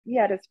he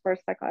had his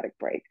first psychotic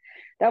break.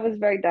 That was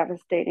very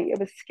devastating. It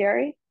was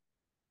scary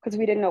because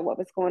we didn't know what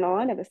was going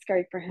on. It was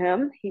scary for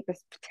him. He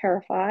was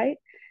terrified,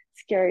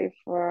 scary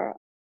for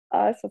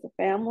us as a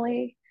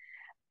family.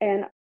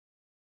 And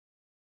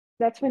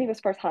that's when he was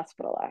first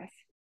hospitalized.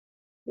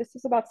 This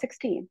was about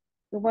 16.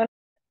 We went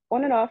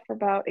on and off for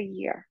about a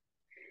year,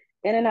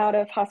 in and out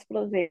of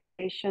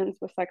hospitalizations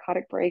with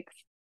psychotic breaks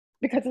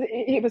because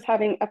he was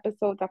having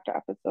episodes after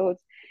episodes.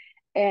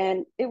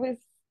 And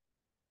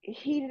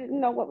he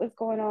didn't know what was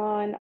going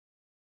on.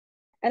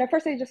 And at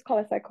first they just called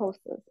it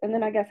psychosis. And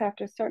then I guess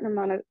after a certain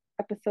amount of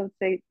episodes,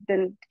 they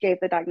then gave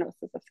the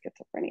diagnosis of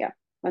schizophrenia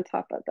on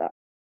top of the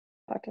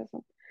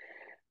autism.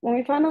 When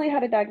we finally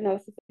had a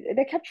diagnosis,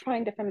 they kept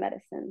trying different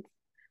medicines.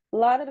 A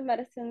lot of the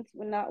medicines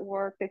would not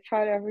work. They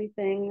tried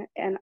everything,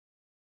 and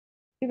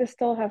he would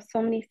still have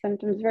so many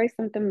symptoms, very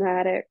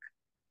symptomatic.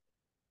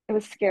 It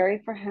was scary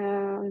for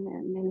him.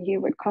 And then he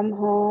would come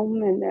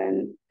home and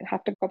then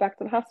have to go back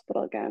to the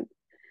hospital again.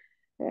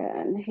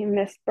 And he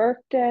missed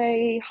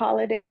birthday,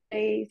 holidays.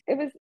 It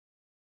was a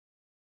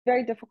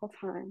very difficult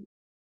time.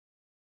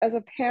 As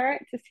a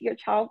parent, to see your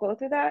child go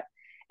through that,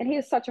 and he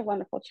is such a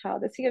wonderful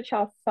child, to see your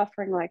child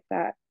suffering like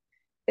that,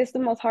 it's the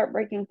most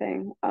heartbreaking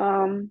thing.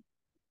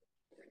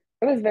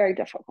 It was very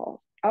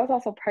difficult. I was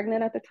also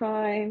pregnant at the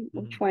time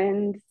with Hmm.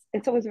 twins.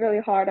 And so it was really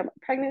hard on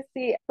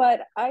pregnancy,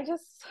 but I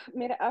just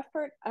made an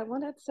effort. I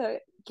wanted to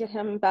get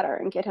him better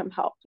and get him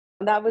help.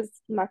 That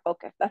was my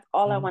focus. That's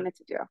all I Hmm. wanted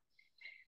to do.